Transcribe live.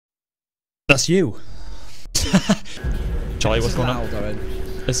That's you. Charlie, what's going on?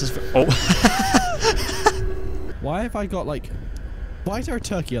 This is. Oh. Why have I got like? Why is there a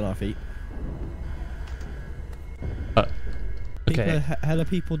turkey on our feet? Okay. Hella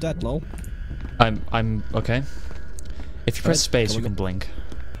people dead, lol. I'm okay. If you press space, you can blink.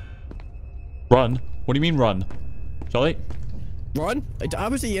 Run? What do you mean run? Charlie? Run? I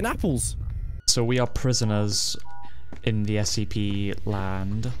was eating apples. So we are prisoners in the SCP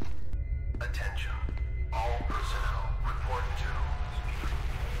land. Attention. All personnel report to.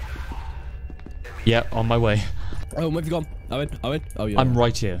 Yeah, on my way. Oh, where have you gone? Owen? Oh, yeah. I'm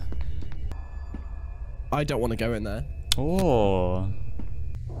right here. I don't want to go in there. Oh.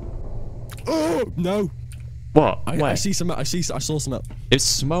 Oh no! What? I see some. I saw some. It's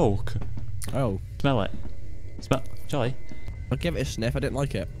smoke. Oh. Smell it. Smell. Charlie. I'll give it a sniff. I didn't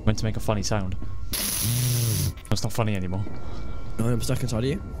like it. Meant to make a funny sound. It's not funny anymore. Oh, I'm stuck inside of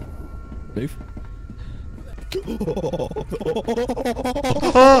you. Move.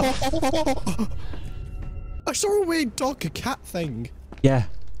 I saw a weird dog, a cat thing. Yeah,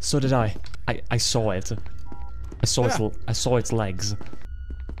 so did I. I saw it. I saw its legs.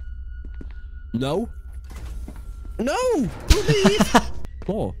 No. No! Don't leave!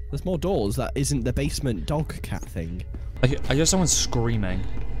 More. There's more doors. That isn't the basement dog cat thing. I hear someone screaming.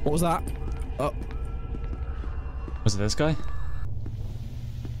 What was that? Oh. Was it this guy?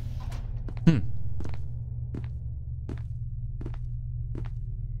 Hmm.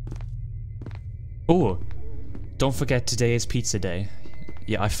 Oh. Don't forget today is pizza day.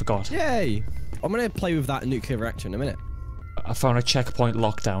 Yeah, I forgot. Yay! I'm gonna play with that nuclear reactor in a minute. I found a checkpoint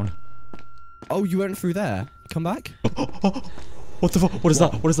lockdown. Oh, you went through there. Come back. What the fuck? What is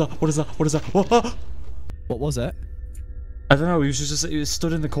that? What is that? What is that? What is that? What was it? I don't know. He was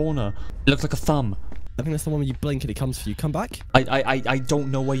stood in the corner. It looked like a thumb. I think that's the one where you blink and it comes for you. Come back. I don't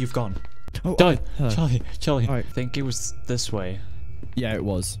know where you've gone. Oh, Charlie. Right. I think it was this way. Yeah, it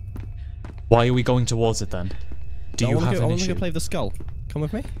was. Why are we going towards it then? Do you have an issue? I want to go play with the skull. Come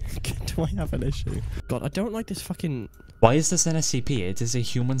with me. Do I have an issue? God, I don't like this fucking... Why is this an SCP? It is a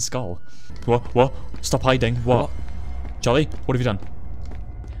human skull. What? Stop hiding. What? Charlie, what have you done?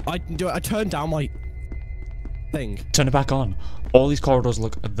 I turned down my thing. Turn it back on. All these corridors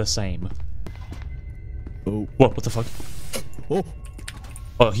look the same. Oh. What the fuck? Oh.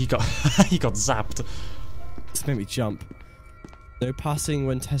 Oh, he got he got zapped. This made me jump. No passing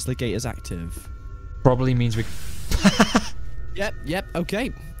when Tesla gate is active. Probably means we... Yep,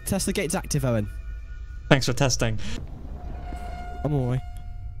 okay. Tesla gate's active, Owen. Thanks for testing. I'm on my way.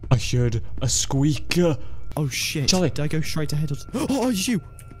 I heard a squeak. Oh shit. Charlie. Did I go straight ahead? Oh, it's you!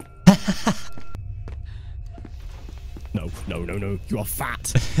 No. You are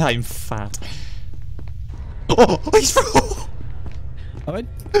fat. I'm fat. Oh, he's... Owen?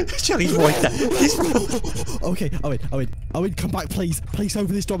 Charlie's right there. He's... Okay, Owen, come back, please. Please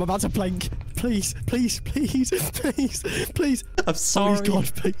open this door. I'm about to blink. Please. I'm sorry. Please,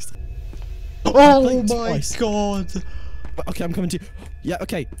 God, please. Oh my God. Okay, I'm coming to you. Yeah,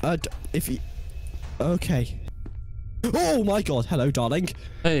 okay. If you... Okay. Oh my God. Hello, darling.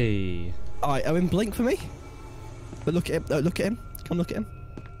 Hey. Alright, Owen, blink for me. But look at him. Look at him. Come look at him.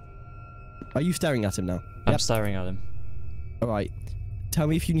 Are you staring at him now? I'm staring at him. Alright. Tell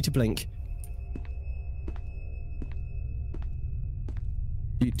me if you need to blink.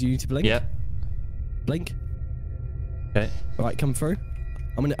 Do you need to blink? Yeah. Blink. Okay. Alright, come through.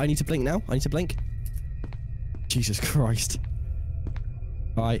 I need to blink now. I need to blink. Jesus Christ.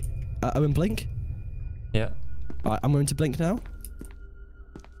 Alright. Owen, blink. Yeah. Alright, I'm going to blink now.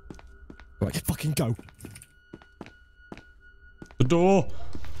 Alright, fucking go. The door.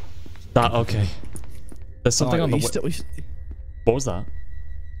 Okay. There's something on the... What was that?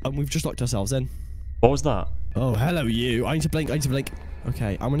 We've just locked ourselves in. What was that? Oh, hello you. I need to blink.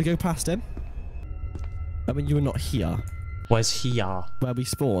 Okay, I'm gonna go past him. I mean, you were not here. Where's here? Where we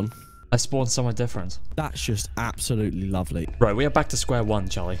spawn. I spawned somewhere different. That's just absolutely lovely. Right, we are back to square one,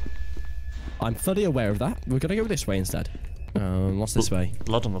 Charlie. I'm fully aware of that. We're gonna go this way instead. What's this way?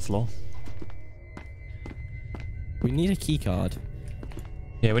 Blood on the floor. We need a key card.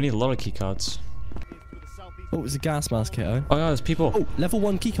 Yeah, we need a lot of key cards. Oh, it's a gas mask here. Oh yeah, there's people. Oh, level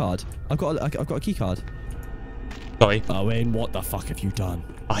 1 key card. I've got a key card. Sorry. Owen, what the fuck have you done?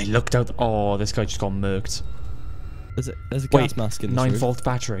 I looked out. Oh, this guy just got murked. There's a gas mask in this 9-volt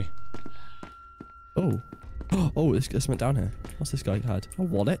battery. Oh. Oh, this went down here. What's this guy had? A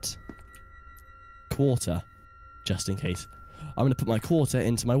wallet. Quarter. Just in case. I'm gonna put my quarter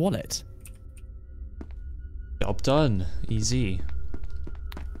into my wallet. Job done. Easy.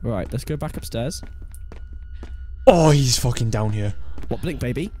 Right, let's go back upstairs. Oh, he's fucking down here. What, blink,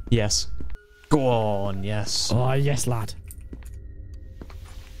 baby? Yes. Go on, yes. Oh, yes, lad.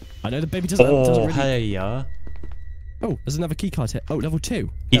 I know the baby doesn't really... hey, Oh, there's another keycard here. Oh, level 2.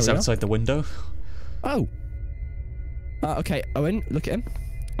 He's outside the window. Oh. Okay, Owen, look at him.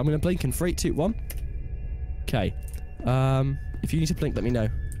 I'm going to blink in 3, 2, 1. Okay. If you need to blink, let me know.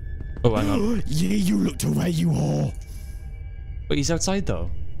 Oh, hang on. Yeah, you look to where you are. But he's outside,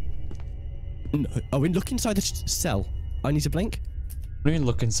 though. No, Owen, look inside the cell. I need to blink. What do you mean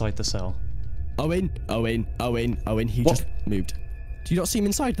look inside the cell? Owen, he just moved. Do you not see him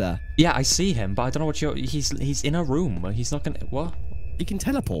inside there? Yeah, I see him, but I don't know what you're... He's in a room. He's not gonna... What? He can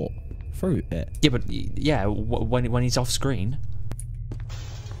teleport through it. Yeah, but... Yeah, when he's off screen.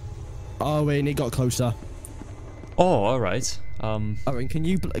 Owen, he got closer. Oh, alright. Owen, can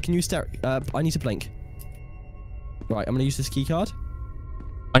you stare... I need to blink. Right, I'm gonna use this key card.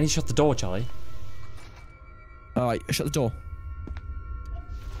 I need to shut the door, Charlie. Alright, shut the door.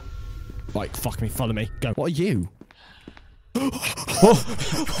 Right, fuck me, follow me. Go. What are you?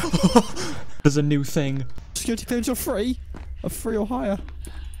 There's a new thing. Security clearance are free. A 3 or higher.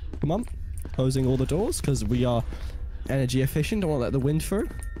 Come on. Closing all the doors because we are energy efficient. Don't want to let the wind through.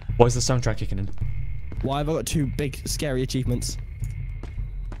 Why is the soundtrack kicking in? Why have I got 2 big scary achievements?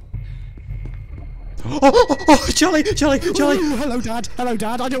 Oh, Charlie! Ooh, hello, Dad. Hello,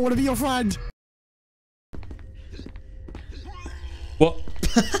 Dad. I don't want to be your friend. What?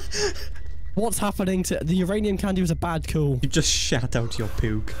 What's happening to... The uranium candy was a bad call. You just shat out your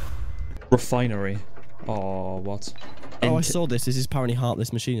puke. Refinery. Oh, what? Oh, I saw this. This is apparently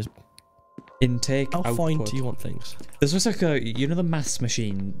heartless machine. Is... Intake, How output. fine do you want things? This was like a... You know the maths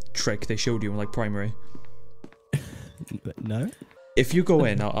machine trick they showed you in, like, primary? No? If you go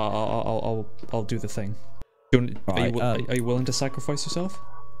in, I'll do the thing. Are you willing to sacrifice yourself?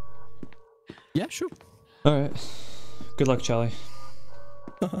 Yeah, sure. Alright. Good luck, Charlie.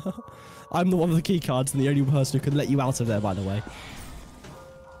 I'm the one with the key cards and the only person who can let you out of there, by the way.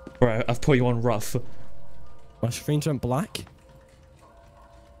 Right, I've put you on rough. My screen went black.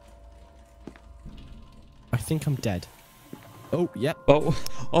 I think I'm dead. Oh, yep.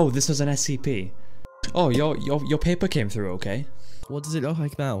 Oh, this was an SCP. Oh, your paper came through, okay? What does it look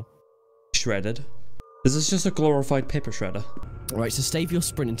like now? Shredded. This is just a glorified paper shredder. Right, so stave your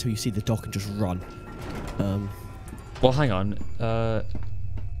sprint until you see the dock and just run. Well, hang on.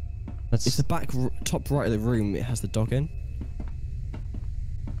 It's the back top right of the room. It has the dog in.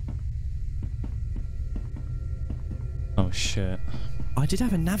 Oh shit. I did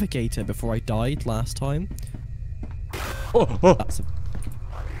have a navigator before I died last time. Oh! That's a...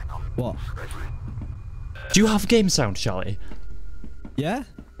 What? Do you have game sound, Charlie? Yeah?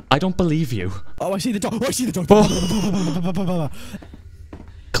 I don't believe you. Oh, I see the dog. Oh, I see the dog. Oh.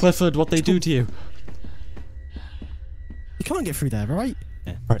 Clifford, what they do to you? You can't get through there, right?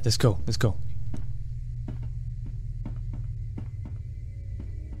 Yeah. Alright, let's go. Let's go.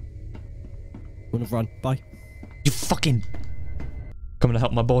 Wanna run? Bye. You fucking... Coming to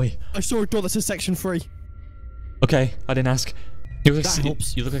help my boy. I saw a door that says section 3. Okay, I didn't ask. You look That like,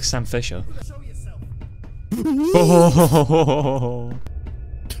 helps. you look like Sam Fisher. Show yourself.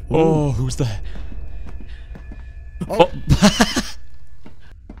 Oh, who's there? Oh.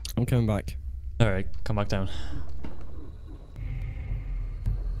 I'm coming back. Alright, come back down.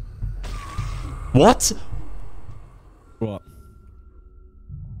 What? What?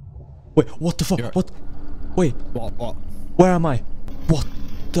 Wait, what the fuck? You're... What? Wait, What? where am I? What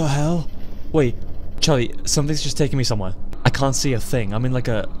the hell? Wait, Charlie, something's just taking me somewhere. I can't see a thing. I'm in like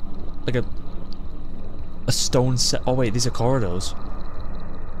a stone set. Oh wait, these are corridors.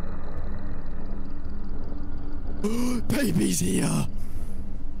 Baby's here.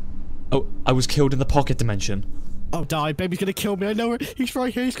 Oh, I was killed in the pocket dimension. Oh, die. Baby's gonna kill me. I know it. He's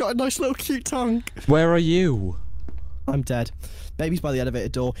right here. He's got a nice little cute tongue. Where are you? I'm dead. Baby's by the elevator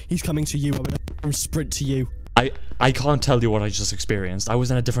door. He's coming to you. I'm gonna sprint to you. I can't tell you what I just experienced. I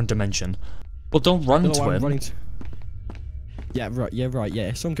was in a different dimension. Well, don't run to I'm him. running to... Yeah, right. Yeah, right.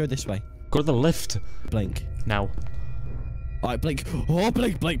 Yeah, someone go this way. Go to the lift. Blink. Now. Alright, blink. Oh,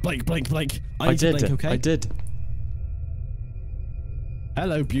 blink. I need did. to blink, okay? I did.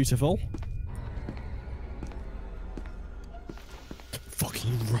 Hello, beautiful.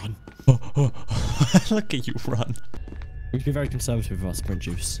 Fucking run. Look at you run. We've been very conservative with our sprint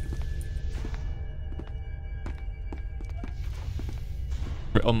juice.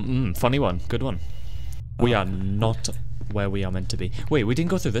 Funny one. Good one. We are not where we are meant to be. Wait, we didn't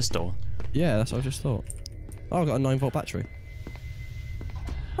go through this door. Yeah, that's what I just thought. Oh, I got a 9-volt battery.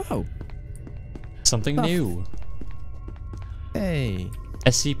 Oh. Something new. Hey.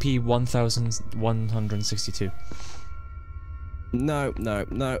 SCP 1162. No.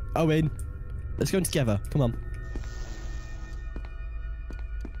 Owen. Let's go in together. Come on.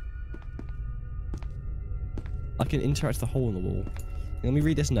 I can interact with the hole in the wall. Let me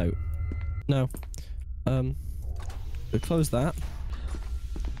read this note. No. We'll close that.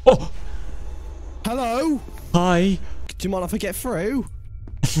 Oh! Hello? Hi! Do you mind if I get through?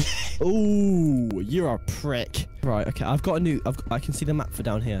 Ooh, you're a prick. Right, okay, I've got a new... I can see the map for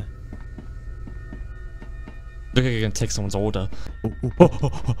down here. Look like you're gonna take someone's order.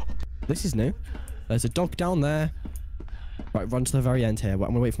 This is new. There's a dog down there. Right, run to the very end here. I'm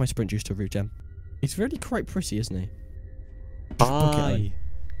gonna wait for my sprint juice to regen. He's really quite pretty, isn't he? Hi!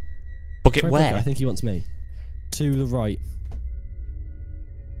 Bucket where? I think he wants me. To the right.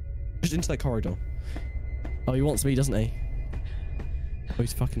 Just into that corridor. Oh, he wants me, doesn't he? Oh,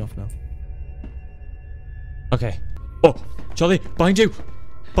 he's fucking off now. Okay. Oh, Charlie, behind you!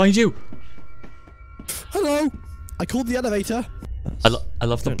 Behind you! Hello! I called the elevator. I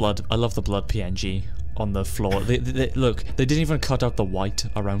love the blood. I love the blood PNG on the floor. Look, they didn't even cut out the white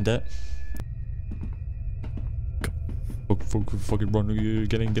around it. Fucking run!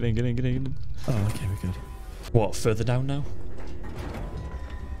 Get in! Oh, okay, we're good. What? Further down now?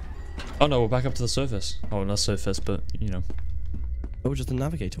 Oh no, we're back up to the surface. Oh, not surface, but you know. Oh, does the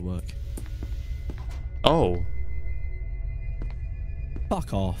navigator work? Oh.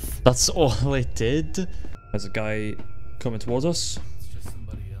 Fuck off. That's all it did? There's a guy coming towards us.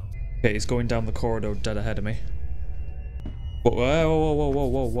 Okay, he's going down the corridor dead ahead of me.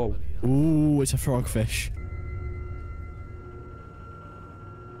 Whoa. Ooh, it's a frogfish.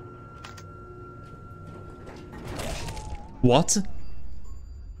 What?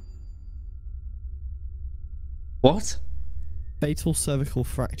 What? Fatal cervical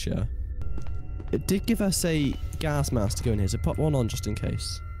fracture. It did give us a gas mask to go in here, so put one on just in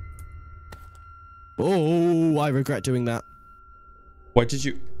case. Oh, I regret doing that. Why did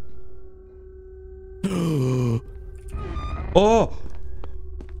you... Oh!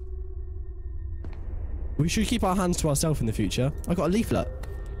 We should keep our hands to ourselves in the future. I got a leaflet.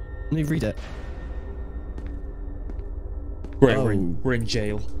 Let me read it. Great, Oh. we're in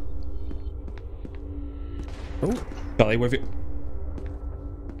jail. Oh, Charlie, where have you...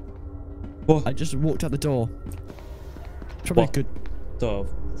 What? I just walked out the door. Probably What? good. Oh,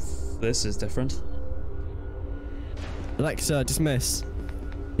 this is different. Alexa, dismiss.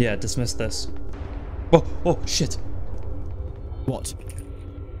 Yeah, dismiss this. Oh, shit. What?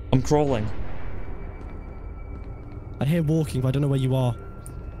 I'm crawling. I hear walking, but I don't know where you are.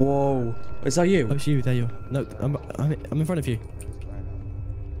 Whoa. Is that you? Oh, it's you. There you are. No, I'm in front of you.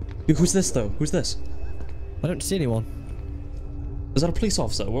 Who's this, though? Who's this? I don't see anyone. Is that a police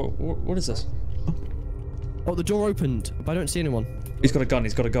officer? What is this? Oh, the door opened, but I don't see anyone. He's got a gun.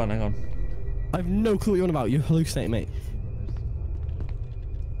 Hang on. I have no clue what you're on about. You're hallucinating, mate.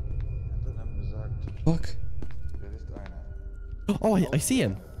 Fuck. Oh, I see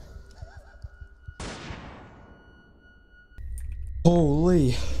him.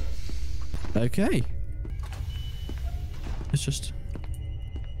 Holy. Okay. It's just...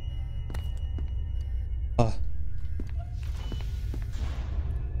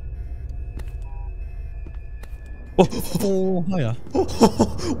 Oh, higher.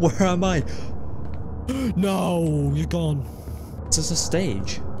 Where am I? No, you're gone. Is this a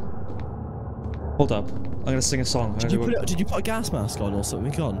stage? Hold up. I'm gonna sing a song. Did you put a gas mask on or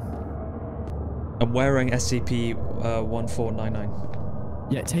something? Gone. I'm wearing SCP 1499.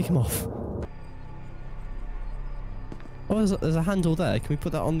 Yeah, take him off. Oh, there's a handle there. Can we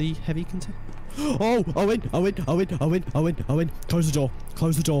put that on the heavy container? Oh, I win. Close the door.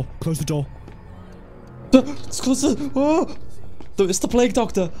 It's closer. Oh! It's the plague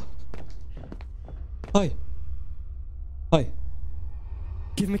doctor. Hi.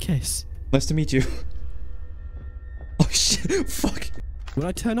 Give him a kiss. Nice to meet you. Oh shit! Fuck. When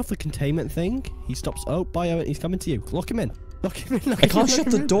I turn off the containment thing, he stops. Oh, bye, Owen. He's coming to you. Lock him in. I can't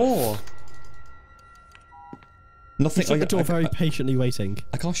shut the door. Nothing. Shut the door. Very patiently waiting.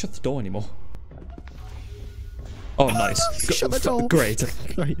 I can't shut the door anymore. Oh, nice. Shut the door. Great.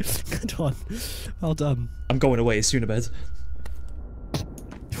 Great. Good one. Well done. I'm going away soon, a bed.